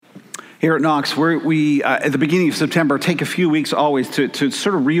Here at Knox, we at the beginning of September, take a few weeks always to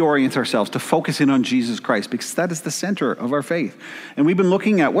sort of reorient ourselves, to focus in on Jesus Christ, because that is the center of our faith. And we've been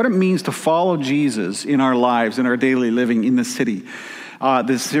looking at what it means to follow Jesus in our lives, in our daily living in the city.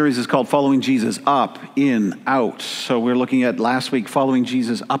 This series is called Following Jesus Up, In, Out. So we're looking at last week, following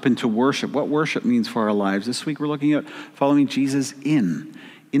Jesus up into worship, what worship means for our lives. This week we're looking at following Jesus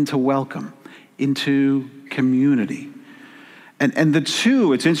into welcome, into community. And the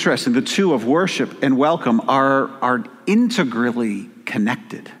two, it's interesting, the two of worship and welcome are integrally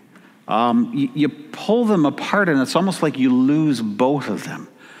connected. You pull them apart and it's almost like you lose both of them.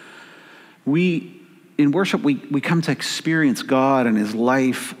 In worship, we come to experience God and his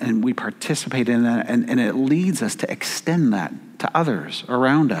life, and we participate in that, and it leads us to extend that to others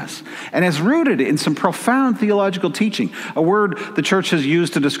around us. And it's rooted in some profound theological teaching. A word the church has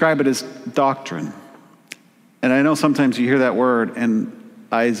used to describe it is doctrine. And I know sometimes you hear that word and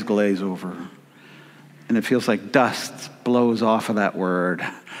eyes glaze over, and it feels like dust blows off of that word.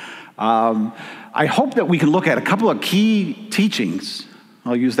 I hope that we can look at a couple of key teachings.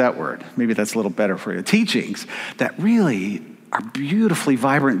 I'll use that word. Maybe that's a little better for you. Teachings that really are beautifully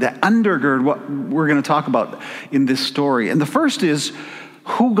vibrant, that undergird what we're going to talk about in this story. And the first is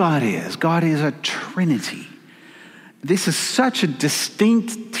who God is. God is a Trinity. This is such a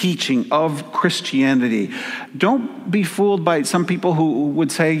distinct teaching of Christianity. Don't be fooled by some people who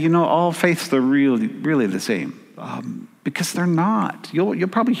would say, all faiths are really the same. Because they're not. You'll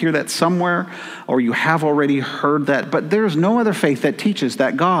probably hear that somewhere, or you have already heard that. But there's no other faith that teaches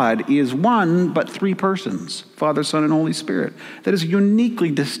that God is one but three persons, Father, Son, and Holy Spirit. That is uniquely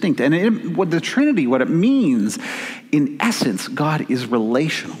distinct. And what the Trinity, what it means, in essence, God is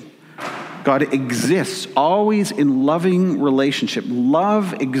relational. God exists always in loving relationship.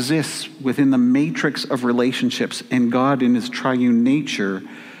 Love exists within the matrix of relationships, and God in his triune nature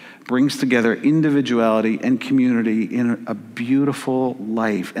brings together individuality and community in a beautiful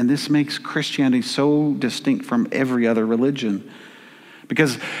life. And this makes Christianity so distinct from every other religion,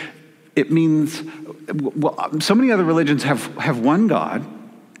 because it means, so many other religions have one God,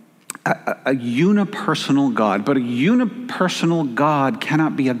 a unipersonal God, but a unipersonal God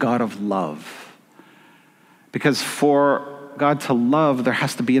cannot be a God of love. Because for God to love, there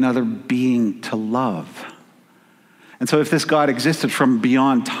has to be another being to love. And so if this God existed from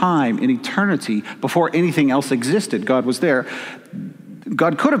beyond time in eternity, before anything else existed, God was there,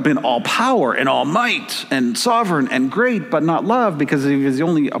 God could have been all power and all might and sovereign and great, but not love, because if he's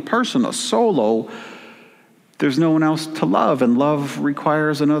only a person, a solo, there's no one else to love, and love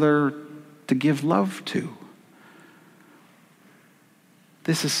requires another to give love to.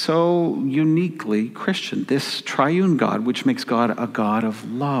 This is so uniquely Christian, this triune God, which makes God a God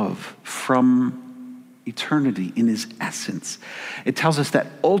of love from eternity in his essence. It tells us that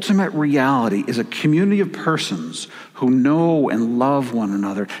ultimate reality is a community of persons who know and love one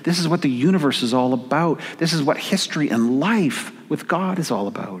another. This is what the universe is all about. This is what history and life with God is all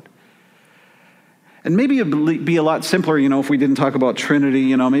about. And maybe it'd be a lot simpler, if we didn't talk about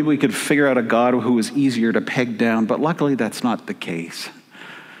Trinity, maybe we could figure out a God who was easier to peg down, but luckily that's not the case.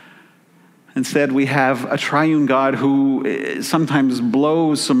 Instead, we have a triune God who sometimes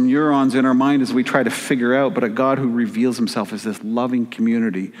blows some neurons in our mind as we try to figure out, but a God who reveals himself as this loving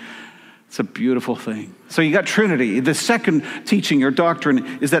community. It's a beautiful thing. So you got Trinity. The second teaching or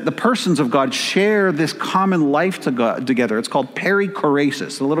doctrine is that the persons of God share this common life together. It's called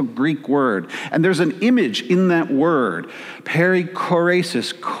perikoresis, a little Greek word. And there's an image in that word.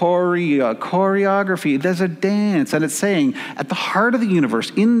 Perikoresis, choreography. There's a dance. And it's saying at the heart of the universe,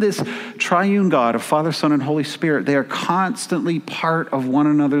 in this triune God of Father, Son, and Holy Spirit, they are constantly part of one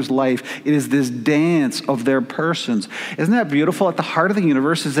another's life. It is this dance of their persons. Isn't that beautiful? At the heart of the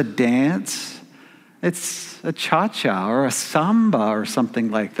universe is a dance. It's a cha-cha or a samba or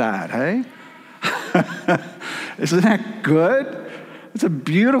something like that, hey? Isn't that good? It's a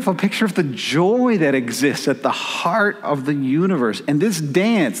beautiful picture of the joy that exists at the heart of the universe. And this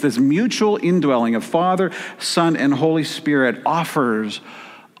dance, this mutual indwelling of Father, Son, and Holy Spirit offers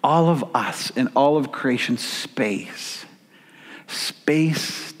all of us and all of creation space.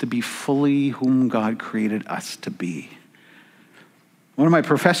 Space to be fully whom God created us to be. One of my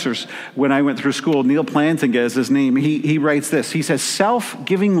professors, when I went through school, Neil Plantinga is his name, he writes this. He says,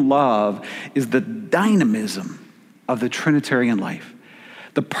 self-giving love is the dynamism of the Trinitarian life.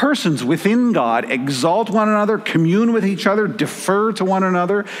 The persons within God exalt one another, commune with each other, defer to one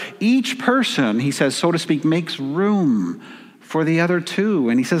another. Each person, he says, so to speak, makes room for the other two.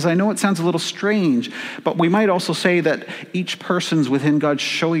 And he says, I know it sounds a little strange, but we might also say that each persons within God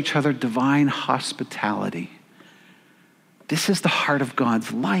show each other divine hospitality. This is the heart of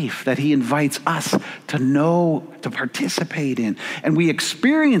God's life that he invites us to know, to participate in. And we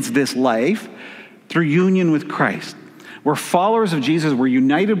experience this life through union with Christ. We're followers of Jesus. We're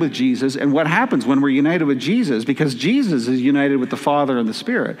united with Jesus. And what happens when we're united with Jesus? Because Jesus is united with the Father and the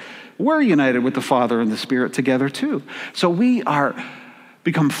Spirit, we're united with the Father and the Spirit together too. So we're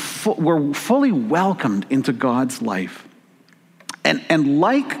fully welcomed into God's life. And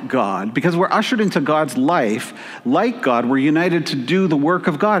like God, because we're ushered into God's life, like God, we're united to do the work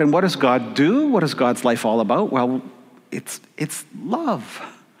of God. And what does God do? What is God's life all about? Well, it's love.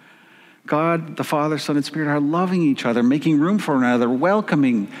 God, the Father, Son, and Spirit are loving each other, making room for one another,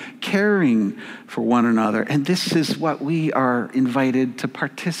 welcoming, caring for one another. And this is what we are invited to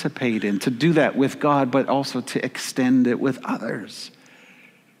participate in, to do that with God, but also to extend it with others.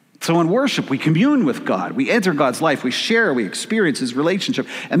 So in worship, we commune with God. We enter God's life. We share. We experience his relationship.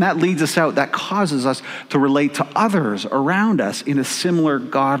 And that leads us out. That causes us to relate to others around us in a similar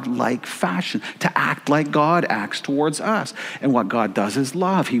God-like fashion, to act like God acts towards us. And what God does is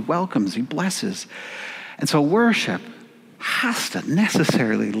love. He welcomes. He blesses. And so worship has to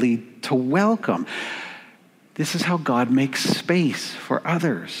necessarily lead to welcome. This is how God makes space for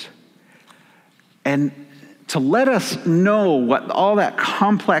others. And to let us know what all that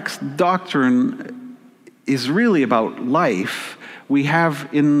complex doctrine is really about life, we have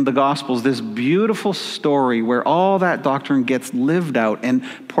in the Gospels this beautiful story where all that doctrine gets lived out and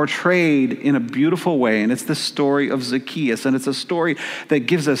portrayed in a beautiful way. And it's the story of Zacchaeus. And it's a story that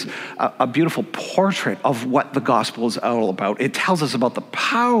gives us a beautiful portrait of what the gospel is all about. It tells us about the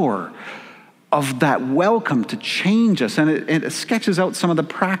power of that welcome to change us. And it sketches out some of the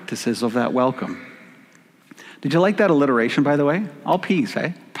practices of that welcome. Did you like that alliteration, by the way? All P's,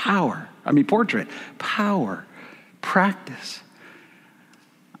 eh? Portrait. Power. Practice.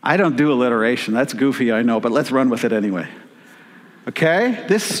 I don't do alliteration. That's goofy, I know, but let's run with it anyway. Okay?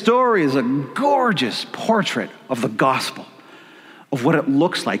 This story is a gorgeous portrait of the gospel, of what it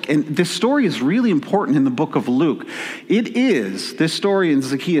looks like. And this story is really important in the book of Luke. This story in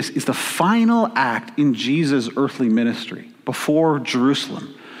Zacchaeus is the final act in Jesus' earthly ministry before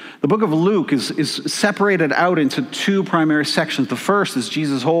Jerusalem. The book of Luke is separated out into two primary sections. The first is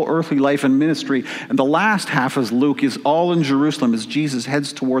Jesus' whole earthly life and ministry, and the last half of Luke is all in Jerusalem as Jesus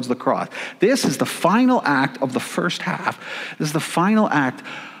heads towards the cross. This is the final act of the first half. This is the final act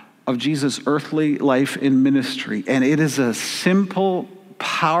of Jesus' earthly life and ministry, and it is a simple,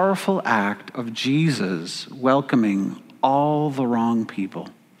 powerful act of Jesus welcoming all the wrong people.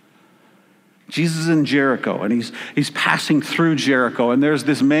 Jesus is in Jericho, and he's passing through Jericho, and there's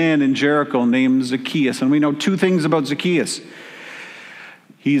this man in Jericho named Zacchaeus, and we know two things about Zacchaeus.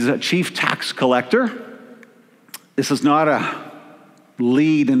 He's a chief tax collector. This is not a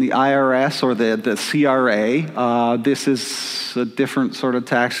lead in the IRS or the CRA. This is a different sort of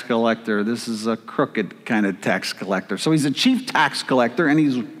tax collector. This is a crooked kind of tax collector. So he's a chief tax collector, and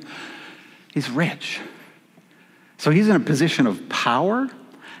he's rich. So he's in a position of power,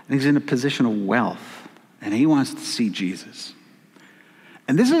 and he's in a position of wealth, and he wants to see Jesus.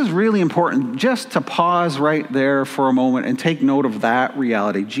 And this is really important, just to pause right there for a moment and take note of that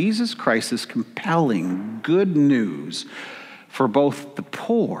reality. Jesus Christ is compelling good news for both the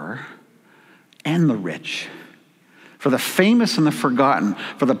poor and the rich, for the famous and the forgotten,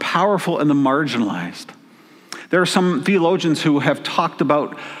 for the powerful and the marginalized. There are some theologians who have talked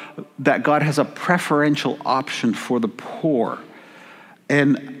about that God has a preferential option for the poor.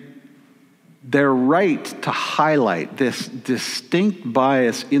 And they're right to highlight this distinct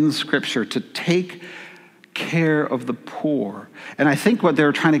bias in Scripture to take care of the poor. And I think what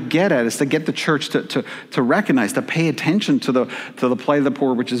they're trying to get at is to get the church to recognize, to pay attention to the plight of the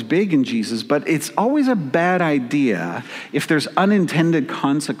poor, which is big in Jesus. But it's always a bad idea if there's unintended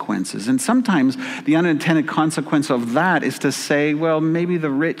consequences. And sometimes the unintended consequence of that is to say, well, maybe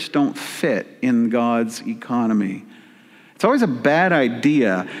the rich don't fit in God's economy. It's always a bad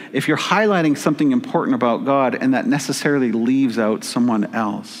idea if you're highlighting something important about God and that necessarily leaves out someone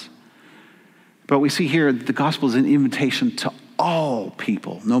else. But we see here the gospel is an invitation to all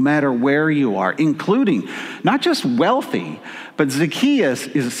people, no matter where you are, including not just wealthy, but Zacchaeus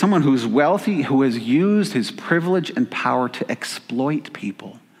is someone who's wealthy, who has used his privilege and power to exploit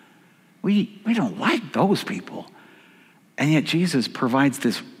people. We don't like those people. And yet Jesus provides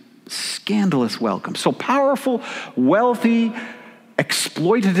this scandalous welcome. So powerful, wealthy,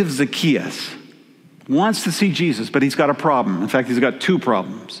 exploitative Zacchaeus wants to see Jesus, but he's got a problem. In fact, he's got two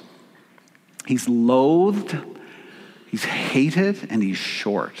problems. He's loathed, he's hated, and he's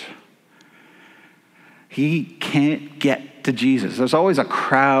short. He can't get to Jesus. There's always a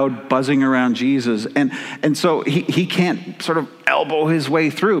crowd buzzing around Jesus. And so he can't sort of elbow his way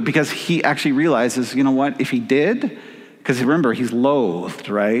through because he actually realizes, you know what, if he did, because remember, he's loathed,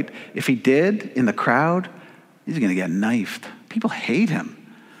 right? If he did in the crowd, he's going to get knifed. People hate him.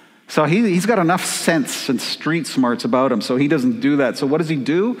 So he's got enough sense and street smarts about him, so he doesn't do that. So what does he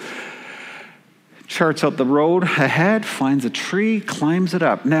do? Charts out the road ahead, finds a tree, climbs it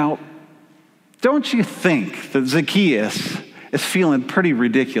up. Now, don't you think that Zacchaeus is feeling pretty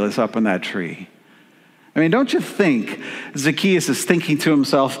ridiculous up in that tree? I mean, don't you think Zacchaeus is thinking to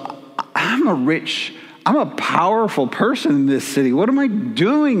himself, I'm a powerful person in this city. What am I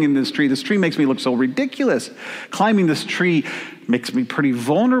doing in this tree? This tree makes me look so ridiculous. Climbing this tree makes me pretty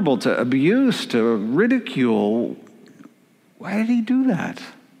vulnerable to abuse, to ridicule. Why did he do that?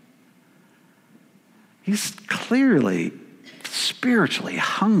 He's clearly spiritually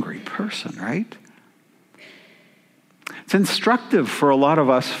hungry person, right? It's instructive for a lot of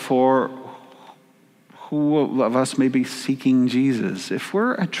us, for who of us may be seeking Jesus. If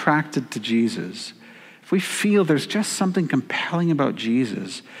we're attracted to Jesus, if we feel there's just something compelling about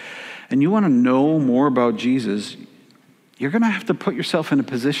Jesus, and you want to know more about Jesus, you're going to have to put yourself in a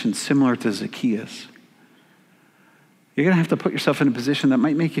position similar to Zacchaeus. You're going to have to put yourself in a position that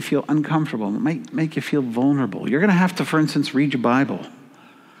might make you feel uncomfortable, it might make you feel vulnerable. You're going to have to, for instance, read your Bible.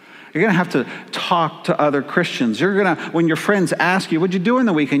 You're going to have to talk to other Christians. You're going to, when your friends ask you, what'd you do in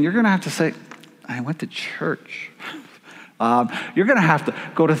the weekend? You're going to have to say, I went to church. You're going to have to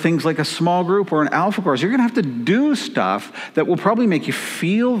go to things like a small group or an alpha course. You're going to have to do stuff that will probably make you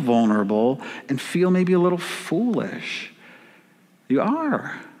feel vulnerable and feel maybe a little foolish. You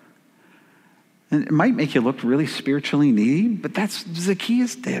are. And it might make you look really spiritually needy, but that's what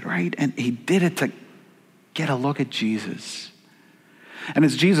Zacchaeus did, right? And he did it to get a look at Jesus. And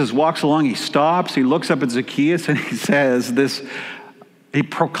as Jesus walks along, he stops, he looks up at Zacchaeus, and he says this, he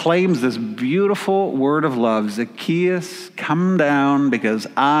proclaims this beautiful word of love. Zacchaeus, come down because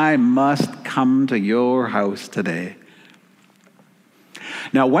I must come to your house today.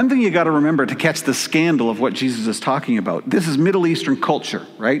 Now, one thing you got to remember to catch the scandal of what Jesus is talking about, this is Middle Eastern culture,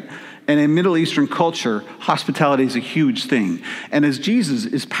 right? And in Middle Eastern culture, hospitality is a huge thing. And as Jesus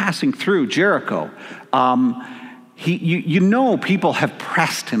is passing through Jericho, people have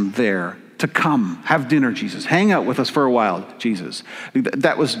pressed him there to come, have dinner, Jesus. Hang out with us for a while, Jesus.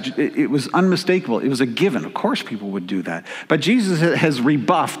 It was unmistakable. It was a given. Of course people would do that. But Jesus has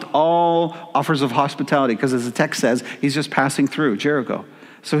rebuffed all offers of hospitality because, as the text says, he's just passing through Jericho.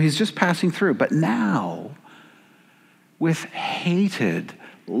 So he's just passing through. But now, with hated,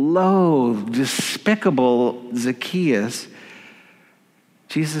 loathed, despicable Zacchaeus,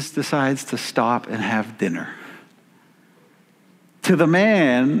 Jesus decides to stop and have dinner. To the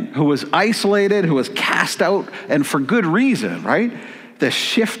man who was isolated, who was cast out, and for good reason, right? The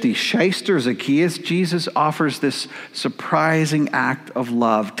shifty shyster Zacchaeus, Jesus offers this surprising act of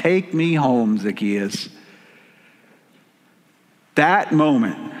love. Take me home, Zacchaeus. That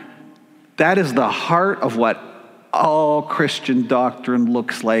moment, that is the heart of what all Christian doctrine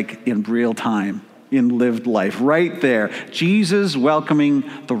looks like in real time, in lived life. Right there, Jesus welcoming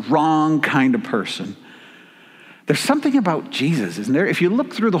the wrong kind of person. There's something about Jesus, isn't there? If you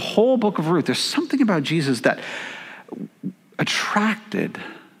look through the whole book of Ruth, there's something about Jesus that attracted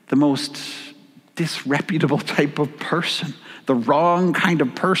the most disreputable type of person, the wrong kind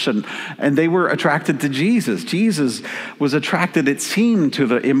of person, and they were attracted to Jesus. Jesus was attracted, it seemed, to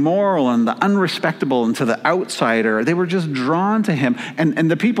the immoral and the unrespectable and to the outsider. They were just drawn to him.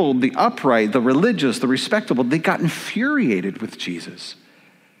 And the people, the upright, the religious, the respectable, they got infuriated with Jesus.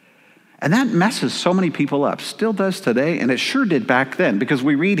 And that messes so many people up, still does today, and it sure did back then, because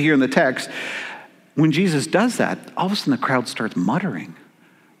we read here in the text, when Jesus does that, all of a sudden the crowd starts muttering.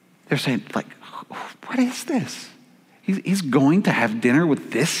 They're saying, like, what is this? He's going to have dinner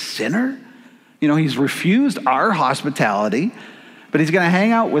with this sinner? You know, he's refused our hospitality, but he's going to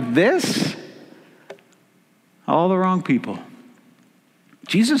hang out with this? All the wrong people.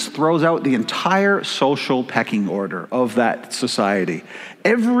 Jesus throws out the entire social pecking order of that society.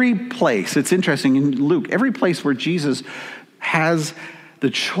 Every place, it's interesting in Luke, every place where Jesus has the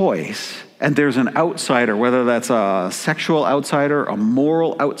choice and there's an outsider, whether that's a sexual outsider, a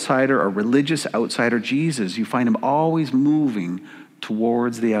moral outsider, a religious outsider, Jesus, you find him always moving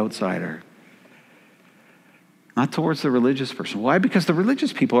towards the outsider. Not towards the religious person. Why? Because the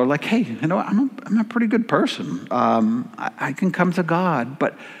religious people are like, hey, you know, I'm a pretty good person. I can come to God.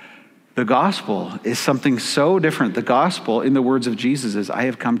 But the gospel is something so different. The gospel, in the words of Jesus, is, I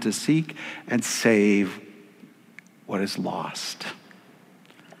have come to seek and save what is lost.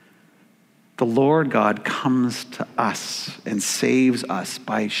 The Lord God comes to us and saves us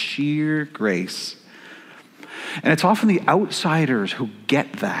by sheer grace. And it's often the outsiders who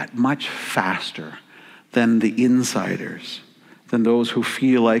get that much faster than the insiders, than those who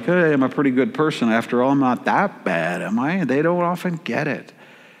feel like, hey, I'm a pretty good person. After all, I'm not that bad, am I? They don't often get it.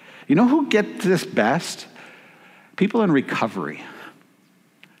 You know who get this best? People in recovery.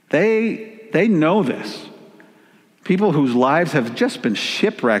 They know this. People whose lives have just been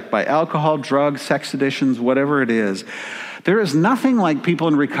shipwrecked by alcohol, drugs, sex addictions, whatever it is. There is nothing like people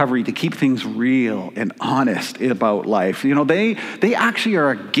in recovery to keep things real and honest about life. You know, they actually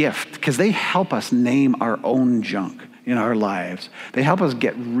are a gift because they help us name our own junk in our lives. They help us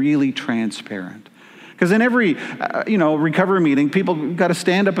get really transparent. Because in every, recovery meeting, people got to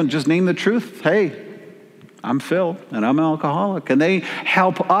stand up and just name the truth. Hey, I'm Phil, and I'm an alcoholic. And they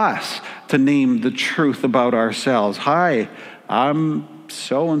help us to name the truth about ourselves. Hi, I'm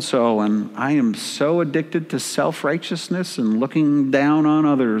so-and-so, and I am so addicted to self-righteousness and looking down on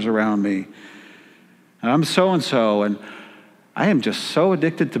others around me. I'm so-and-so, and I am just so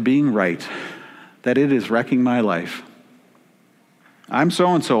addicted to being right that it is wrecking my life. I'm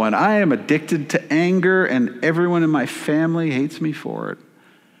so-and-so, and I am addicted to anger, and everyone in my family hates me for it.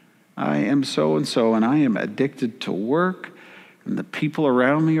 I am so-and-so, and I am addicted to work, and the people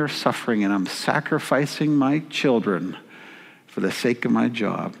around me are suffering, and I'm sacrificing my children for the sake of my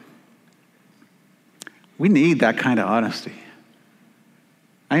job. We need that kind of honesty.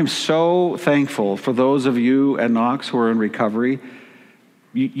 I am so thankful for those of you at Knox who are in recovery.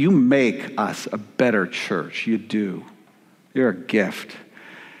 You make us a better church. You do. You're a gift.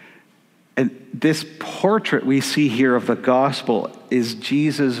 And this portrait we see here of the gospel is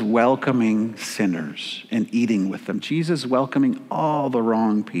Jesus welcoming sinners and eating with them. Jesus welcoming all the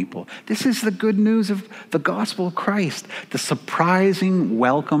wrong people. This is the good news of the gospel of Christ, the surprising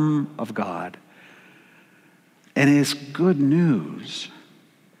welcome of God. And it is good news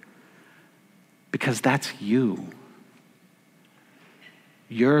because that's you.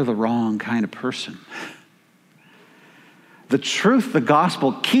 You're the wrong kind of person. The truth, the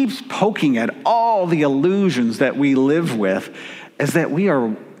gospel, keeps poking at all the illusions that we live with, is that we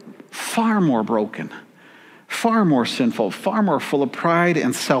are far more broken, far more sinful, far more full of pride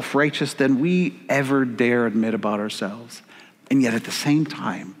and self-righteous than we ever dare admit about ourselves. And yet at the same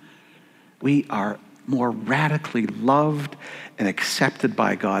time, we are more radically loved and accepted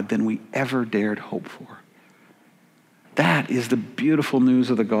by God than we ever dared hope for. That is the beautiful news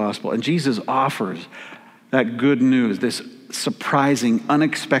of the gospel. And Jesus offers that good news, this surprising,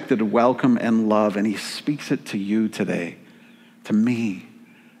 unexpected welcome and love, and he speaks it to you today, to me.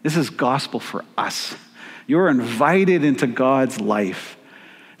 This is gospel for us. You're invited into God's life.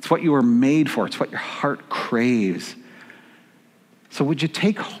 It's what you were made for. It's what your heart craves. So would you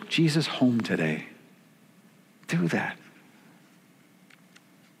take Jesus home today? Do that.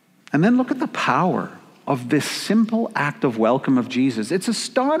 And then look at the power of this simple act of welcome of Jesus. It's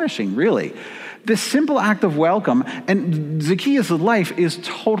astonishing, really. This simple act of welcome, and Zacchaeus' life is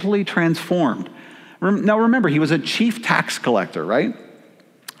totally transformed. Now remember, he was a chief tax collector, right?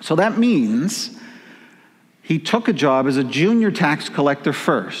 So that means he took a job as a junior tax collector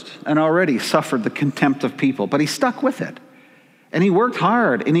first and already suffered the contempt of people, but he stuck with it. And he worked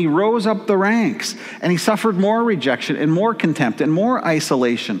hard, and he rose up the ranks, and he suffered more rejection and more contempt and more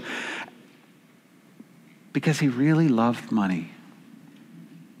isolation because he really loved money.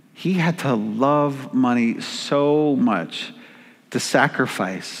 He had to love money so much, to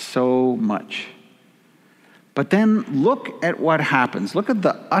sacrifice so much. But then look at what happens. Look at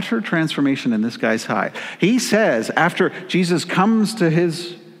the utter transformation in this guy's life. He says, after Jesus comes to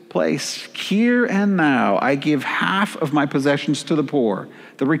his place, here and now, I give half of my possessions to the poor.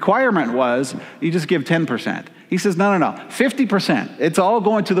 The requirement was, you just give 10%. He says, no, 50%. It's all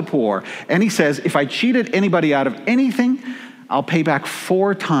going to the poor. And he says, if I cheated anybody out of anything, I'll pay back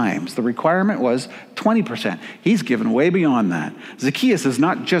 4 times. The requirement was 20%. He's given way beyond that. Zacchaeus is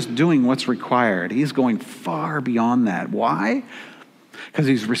not just doing what's required. He's going far beyond that. Why? Because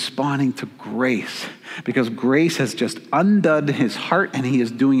he's responding to grace. Because grace has just undone his heart, and he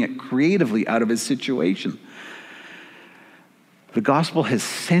is doing it creatively out of his situation. The gospel has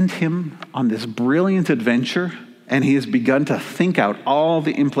sent him on this brilliant adventure, and he has begun to think out all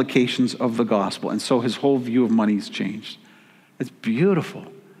the implications of the gospel. And so his whole view of money has changed. It's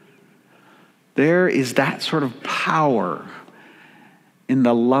beautiful. There is that sort of power in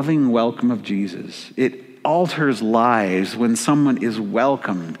the loving welcome of Jesus. It alters lives when someone is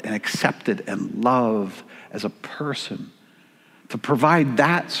welcomed and accepted and loved as a person. to provide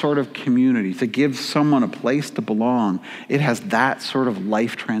that sort of community, to give someone a place to belong, it has that sort of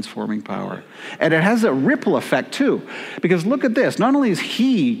life-transforming power. And it has a ripple effect too, because look at this. Not only is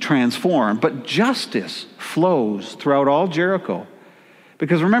he transformed, but justice flows throughout all Jericho.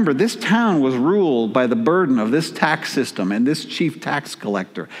 Because remember, this town was ruled by the burden of this tax system and this chief tax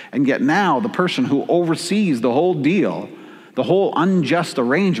collector. And yet now the person who oversees the whole deal, the whole unjust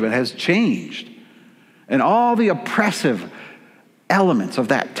arrangement has changed. And all the oppressive elements of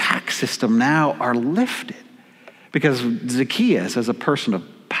that tax system now are lifted because Zacchaeus, as a person of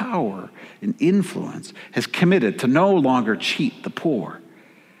power and influence, has committed to no longer cheat the poor.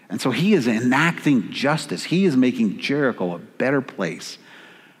 And so he is enacting justice. He is making Jericho a better place,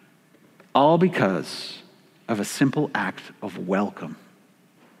 all because of a simple act of welcome.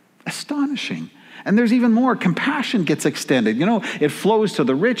 Astonishing. And there's even more. Compassion gets extended. It flows to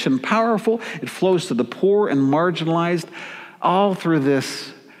the rich and powerful. It flows to the poor and marginalized, all through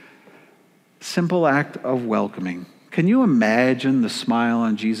this simple act of welcoming. Can you imagine the smile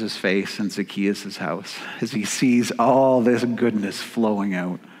on Jesus' face in Zacchaeus' house as he sees all this goodness flowing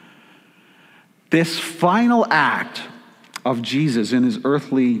out? This final act of Jesus in his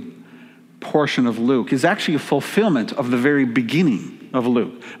earthly portion of Luke is actually a fulfillment of the very beginning of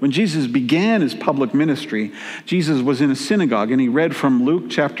Luke. When Jesus began his public ministry, Jesus was in a synagogue and he read from Luke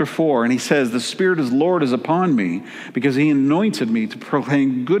chapter 4, and he says, "The Spirit of the Lord is upon me because he anointed me to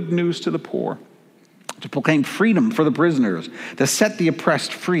proclaim good news to the poor, to proclaim freedom for the prisoners, to set the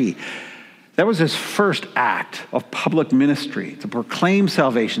oppressed free." That was his first act of public ministry, to proclaim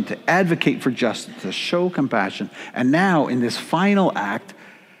salvation, to advocate for justice, to show compassion. And now in this final act,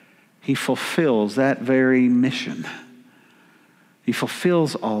 he fulfills that very mission. He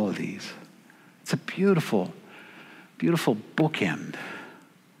fulfills all of these. It's a beautiful, beautiful bookend.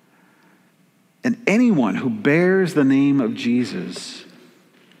 And anyone who bears the name of Jesus,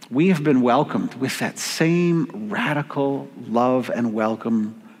 we have been welcomed with that same radical love and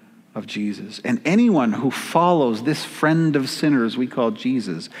welcome of Jesus. And anyone who follows this friend of sinners we call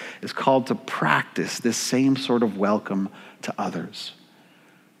Jesus is called to practice this same sort of welcome to others.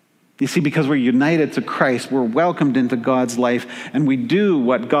 You see, because we're united to Christ, we're welcomed into God's life, and we do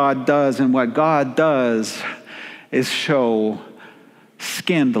what God does, and what God does is show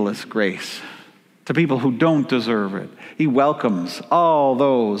scandalous grace to people who don't deserve it. He welcomes all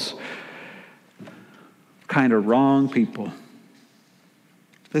those kind of wrong people.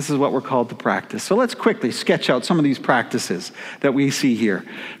 This is what we're called to practice. So let's quickly sketch out some of these practices that we see here,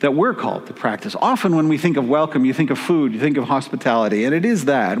 that we're called to practice. Often when we think of welcome, you think of food, you think of hospitality, and it is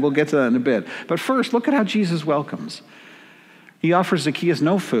that. We'll get to that in a bit. But first, look at how Jesus welcomes. He offers Zacchaeus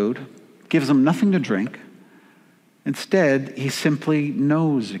no food, gives him nothing to drink. Instead, he simply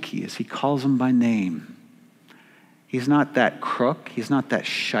knows Zacchaeus. He calls him by name. He's not that crook. He's not that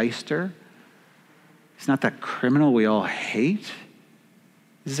shyster. He's not that criminal we all hate.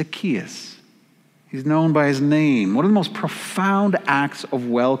 Zacchaeus. He's known by his name. One of the most profound acts of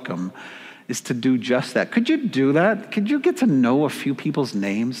welcome is to do just that. Could you do that? Could you get to know a few people's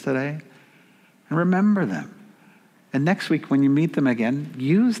names today and remember them? And next week when you meet them again,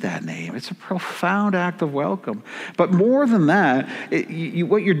 use that name. It's a profound act of welcome. But more than that,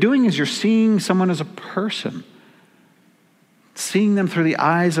 what you're doing is you're seeing someone as a person, seeing them through the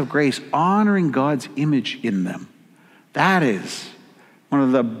eyes of grace, honoring God's image in them. That is one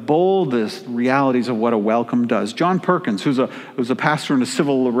of the boldest realities of what a welcome does. John Perkins, who's a pastor and a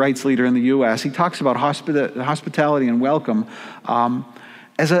civil rights leader in the U.S., he talks about hospitality and welcome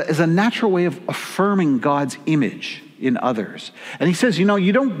as a natural way of affirming God's image in others. And he says,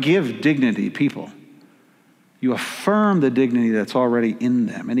 you don't give dignity to people. You affirm the dignity that's already in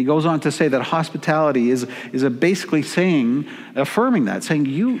them. And he goes on to say that hospitality is basically affirming that, saying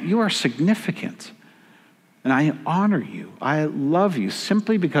you are significant. And I honor you. I love you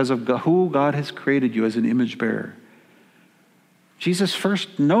simply because of who God has created you as an image bearer. Jesus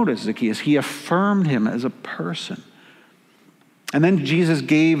first noticed Zacchaeus. He affirmed him as a person. And then Jesus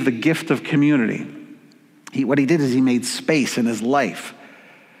gave the gift of community. What he did is he made space in his life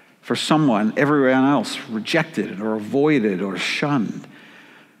for someone everyone else rejected or avoided or shunned.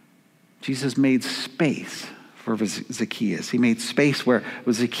 Jesus made space for Zacchaeus. He made space where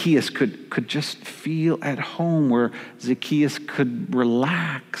Zacchaeus could just feel at home, where Zacchaeus could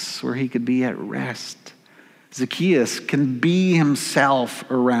relax, where he could be at rest. Zacchaeus can be himself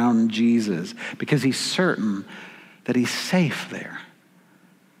around Jesus because he's certain that he's safe there.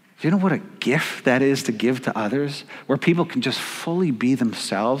 Do you know what a gift that is to give to others? Where people can just fully be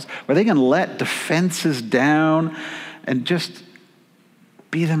themselves, where they can let defenses down and just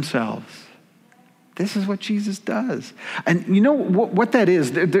be themselves. This is what Jesus does. And you know what that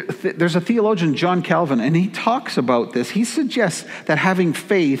is? There's a theologian, John Calvin, and he talks about this. He suggests that having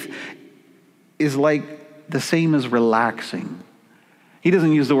faith is like the same as relaxing. He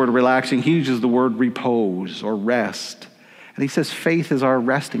doesn't use the word relaxing. He uses the word repose or rest. And he says faith is our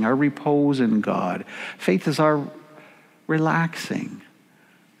resting, our repose in God. Faith is our relaxing.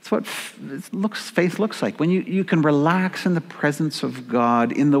 It's what faith looks like. When you can relax in the presence of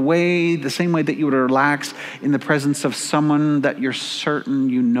God in the same way that you would relax in the presence of someone that you're certain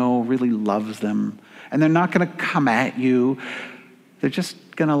you know really loves them. And they're not going to come at you. They're just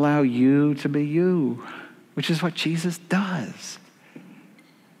going to allow you to be you, which is what Jesus does.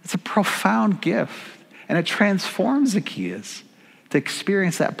 It's a profound gift. And it transforms Zacchaeus to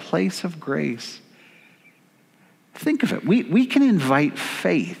experience that place of grace. Think of it. We can invite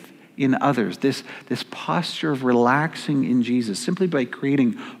faith in others, this posture of relaxing in Jesus, simply by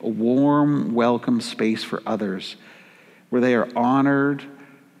creating a warm, welcome space for others where they are honored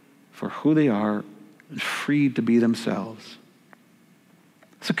for who they are and freed to be themselves.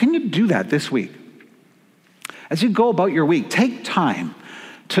 So can you do that this week? As you go about your week, take time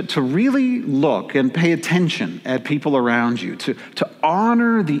to really look and pay attention at people around you, to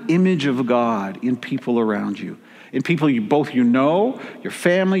honor the image of God in people around you, in people you know, your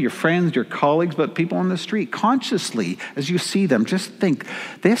family, your friends, your colleagues, but people on the street. Consciously, as you see them, just think,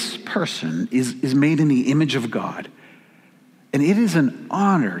 this person is made in the image of God, and it is an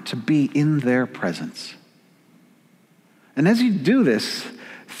honor to be in their presence. And as you do this,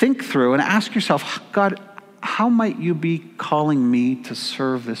 think through and ask yourself, God, how might you be calling me to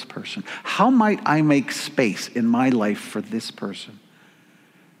serve this person? How might I make space in my life for this person?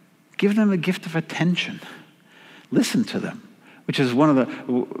 Give them the gift of attention. Listen to them, which is one of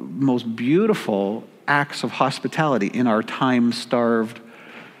the most beautiful acts of hospitality in our time-starved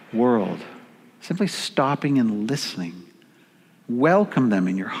world. Simply stopping and listening. Welcome them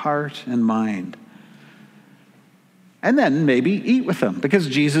in your heart and mind. And then maybe eat with them, because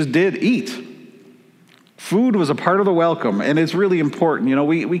Jesus did eat. Food was a part of the welcome, and it's really important. You know,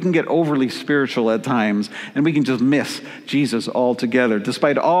 we can get overly spiritual at times, and we can just miss Jesus altogether.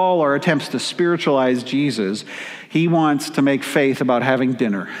 Despite all our attempts to spiritualize Jesus, he wants to make faith about having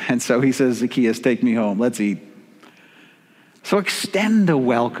dinner. And so he says, Zacchaeus, take me home. Let's eat. So extend a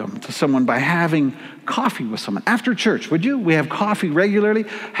welcome to someone by having coffee with someone. After church, would you? We have coffee regularly.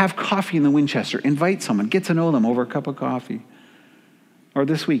 Have coffee in the Winchester. Invite someone. Get to know them over a cup of coffee. Or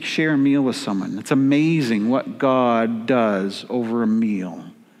this week, share a meal with someone. It's amazing what God does over a meal,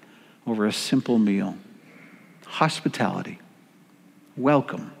 over a simple meal. Hospitality.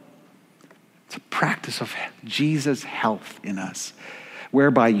 Welcome. It's a practice of Jesus' health in us,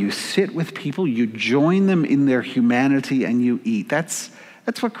 whereby you sit with people, you join them in their humanity, and you eat. That's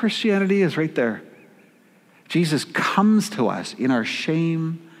what Christianity is right there. Jesus comes to us in our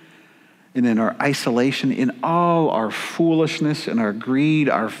shame and in our isolation, in all our foolishness and our greed,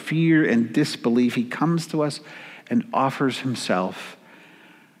 our fear and disbelief. He comes to us and offers himself.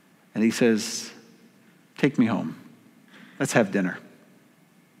 And he says, take me home. Let's have dinner.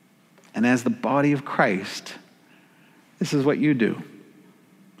 And as the body of Christ, this is what you do.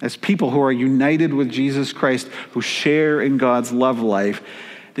 As people who are united with Jesus Christ, who share in God's love life,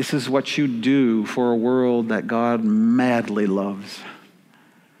 this is what you do for a world that God madly loves.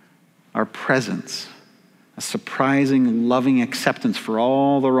 Our presence, a surprising, loving acceptance for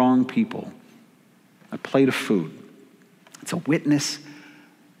all the wrong people, a plate of food. It's a witness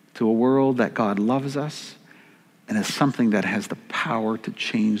to a world that God loves us and is something that has the power to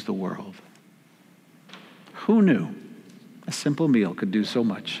change the world. Who knew a simple meal could do so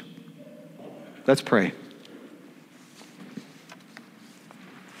much? Let's pray.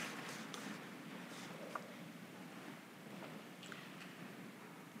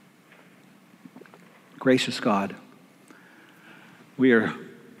 Gracious God, we are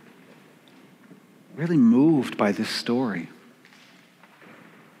really moved by this story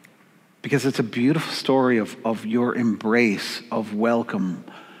because it's a beautiful story of your embrace, of welcome,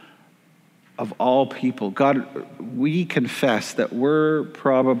 of all people. God, we confess that we're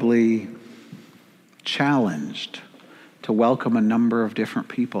probably challenged to welcome a number of different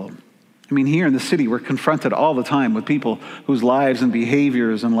people. I mean, here in the city, we're confronted all the time with people whose lives and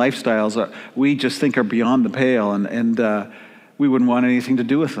behaviors and lifestyles we just think are beyond the pale, and we wouldn't want anything to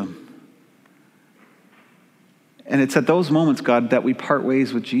do with them. And it's at those moments, God, that we part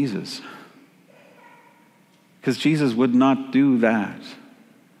ways with Jesus. Because Jesus would not do that.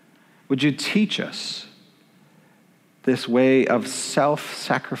 Would you teach us this way of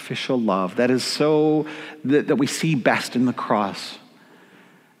self-sacrificial love that is so that we see best in the cross?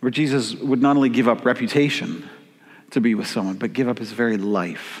 where Jesus would not only give up reputation to be with someone, but give up his very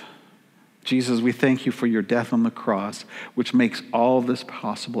life. Jesus, we thank you for your death on the cross, which makes all this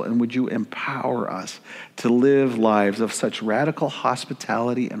possible. And would you empower us to live lives of such radical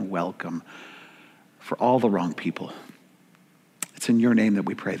hospitality and welcome for all the wrong people. It's in your name that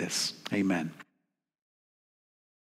we pray this. Amen.